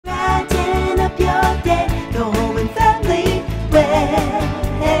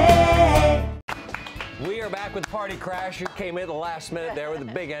party crasher came in at the last minute there with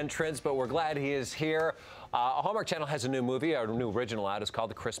a big entrance, but we're glad he is here. Hallmark Channel has a new movie, a new original out. It's called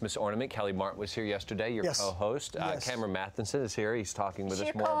The Christmas Ornament. Kellie Martin was here yesterday, your co-host. Cameron Mathison is here. He's talking with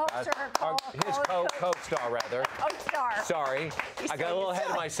us more about his co-star, rather. Co-star. Sorry. I got a little ahead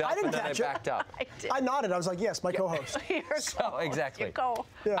of myself and then I backed up. I nodded. I was like, yes, my co-host. So, exactly.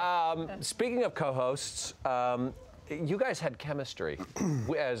 Speaking of co-hosts, you guys had chemistry,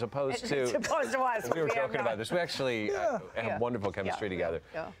 as opposed to us. We were joking about this. We actually have wonderful chemistry together.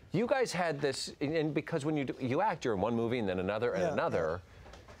 You guys had this, and because when you act, you're in one movie and then another and another.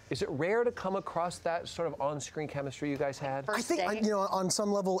 Is it rare to come across that sort of on-screen chemistry you guys had? I think, on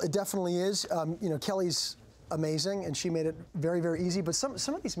some level, it definitely is. Kellie's amazing, and she made it very, very easy. But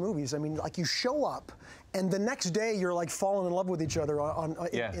some of these movies, I mean, like you show up, and the next day you're like falling in love with each other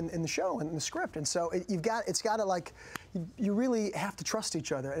in the show and in the script. And so it's got to like, you really have to trust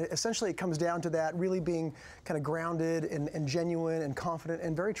each other. Essentially, it comes down to that really being kind of grounded and genuine and confident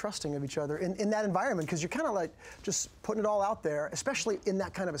and very trusting of each other in that environment, because you're kind of like just putting it all out there, especially in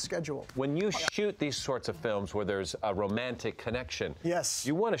that kind of a schedule. When you shoot these sorts of films where there's a romantic connection,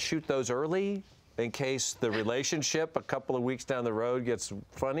 you want to shoot those early? In case the relationship a couple of weeks down the road gets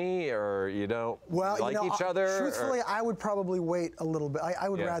funny, or you don't like each other? Truthfully, I would probably wait a little bit. I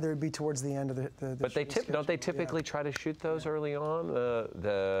would rather it be towards the end of the But don't they typically try to shoot those early on?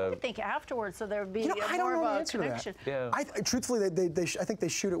 I think afterwards, so there would be more of a connection. Truthfully, I think they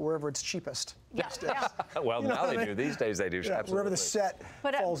shoot it wherever it's cheapest. Well, now they do. These days they do. Absolutely. Wherever the set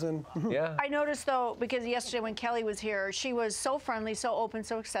falls in. I noticed, though, because yesterday when Kellie was here, she was so friendly, so open,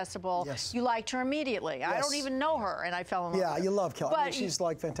 so accessible. You liked her immediately. I don't even know her, and I fell in love with her. Yeah, you love Kellie. I mean, she's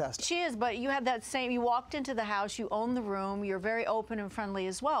like fantastic. She is, but you have that same, you walked into the house, you own the room, you're very open and friendly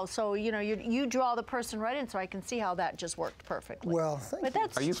as well. So, you draw the person right in, so I can see how that just worked perfectly. Well, thank you.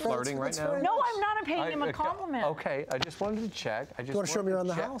 Are you flirting right now? No, I'm not. I'm paying him a compliment. Okay, I just wanted to check. You want to show me around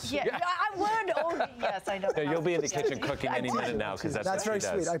the house? Yeah, I would. Oh, yes, I know. You'll be in the kitchen cooking any minute now, because that's very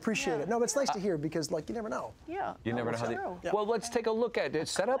sweet. I appreciate it. No, but it's nice to hear, because, like, you never know. Yeah. You never know how Well, let's take a look at it.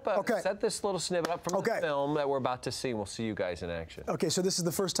 Set this little snippet up from the film that we're about to see, and we'll see you guys in action. Okay, so this is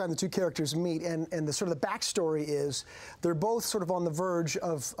the first time the two characters meet, and the sort of the backstory is they're both sort of on the verge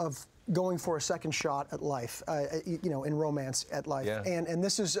of going for a second shot at life, in romance at life. And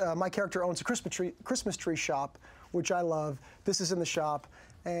this is, my character owns a Christmas tree shop, which I love. This is in the shop,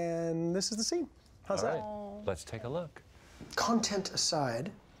 and this is the scene. How's that? Let's take a look. Content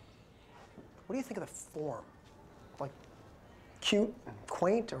aside, what do you think of the form? Like, cute and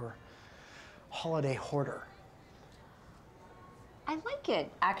quaint, or holiday hoarder? I like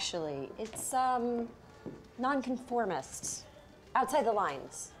it, actually. It's nonconformist, outside the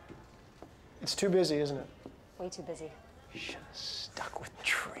lines. It's too busy, isn't it? Way too busy. Should have stuck with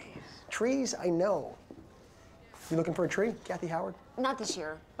trees. Trees, I know. You looking for a tree, Kathy Howard? Not this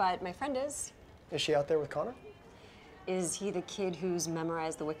year, but my friend is. Is she out there with Connor? Is he the kid who's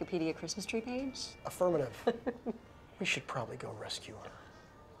memorized the Wikipedia Christmas tree page? Affirmative. We should probably go rescue her.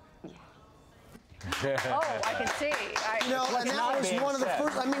 Oh, I can see. And that was one of the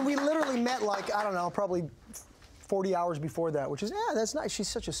first. I mean, we literally met like, I don't know, probably 40 hours before that, which is, that's nice. She's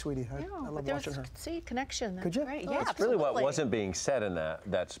such a sweetie. I love watching her. See, connection. Could you? Great. That's really what wasn't being said in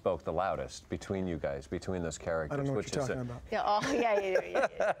that spoke the loudest between you guys, between those characters. I don't know what you're talking about.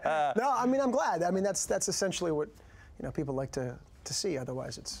 Yeah. No, I mean, I'm glad. I mean, that's essentially what people like to see.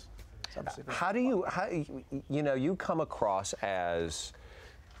 Otherwise, it's obviously. How do you come across as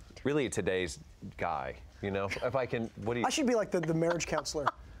really today's guy? If I can, what do you? I should be like the marriage counselor.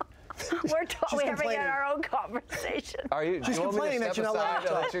 We're totally having our own conversation. Are you? She's complaining that you're not allowed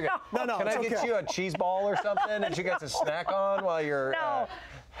to talk. No, Can I get you a cheese ball or something that you get to snack on while you're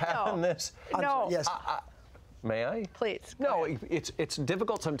having this? No. Yes. May I? Please. No, it's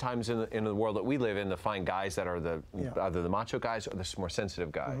difficult sometimes in the world that we live in to find guys that are either the macho guys or the more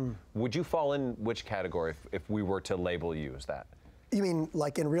sensitive guy. Would you fall in which category if we were to label you as that? You mean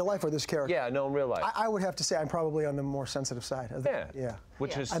like in real life or this character? Yeah, no, in real life. I would have to say I'm probably on the more sensitive side. Yeah.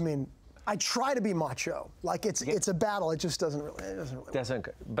 Which is. I mean, I try to be macho. Like it's a battle. It just doesn't really.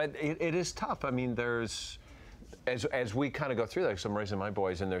 But it is tough. I mean, there's. As we kind of go through that, because I'm raising my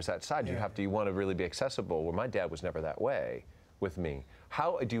boys, and there's that side. You want to really be accessible. Where my dad was never that way with me.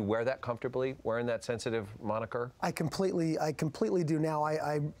 How do you wear that comfortably? Wearing that sensitive moniker? I completely do now.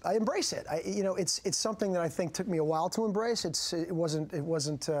 I embrace it. It's something that I think took me a while to embrace. It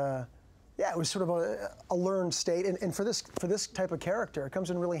wasn't. yeah, it was sort of a learned state, and for this type of character, it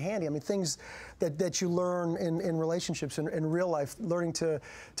comes in really handy. I mean, things that you learn in relationships in real life, learning to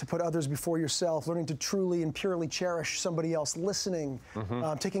put others before yourself, learning to truly and purely cherish somebody else, listening,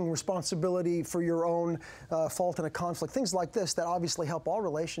 taking responsibility for your own fault in a conflict, things like this that obviously help all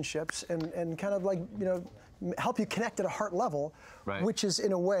relationships and kind of like, you know, help you connect at a heart level, right, which is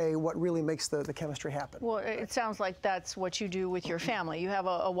in a way what really makes the chemistry happen. Well, it sounds like that's what you do with your family. You have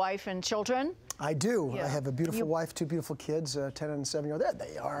a wife and children? I do. Yeah. I have a beautiful wife, 2 beautiful kids, 10 and 7-year-old. There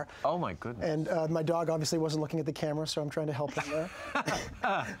they are. Oh my goodness. And my dog obviously wasn't looking at the camera, so I'm trying to help him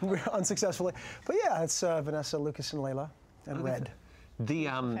there. Unsuccessfully. But yeah, it's Vanessa, Lucas, and Layla, and Red. The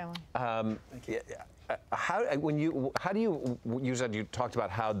how do you said you talked about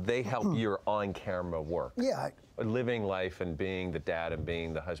how they help your on-camera work? Yeah, living life and being the dad and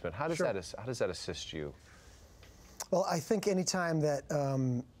being the husband. How does that assist you? Well, I think anytime that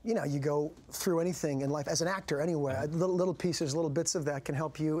you know, you go through anything in life as an actor, anyway, little pieces, little bits of that can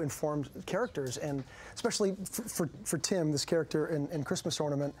help you inform characters, and especially for Tim, this character in Christmas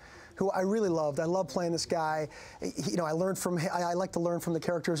Ornament, who I really loved. I love playing this guy. You know, I learned from him. I like to learn from the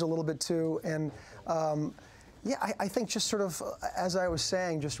characters a little bit too, and yeah, I think just sort of, as I was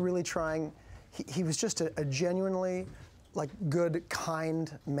saying, just really trying. He was just a genuinely, like, good,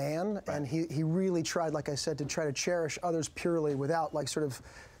 kind man, and he really tried, like I said, to try to cherish others purely without, like, sort of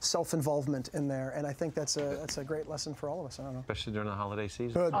self-involvement in there, and I think that's a great lesson for all of us. I don't know. Especially during the holiday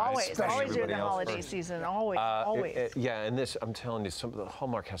season. Always during the holiday season. Always. Yeah, and this, I'm telling you,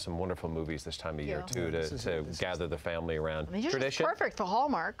 Hallmark has some wonderful movies this time of year too, to gather the family around. I mean, you're just perfect for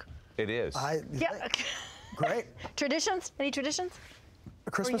Hallmark. It is. Yeah. Great. Traditions? Any traditions?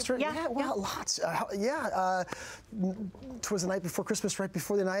 A Christmas tree? Yeah, well, lots. Twas the night before Christmas, right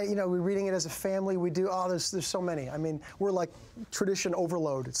before the night. You know, we're reading it as a family. We do. Oh, there's so many. I mean, we're like tradition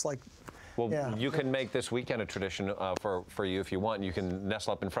overload. It's like. Well, you can make this weekend a tradition for you if you want. You can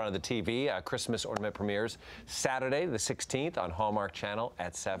nestle up in front of the TV. Christmas Ornament premieres Saturday, the 16th, on Hallmark Channel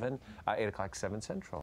at 8 o'clock, 7 Central.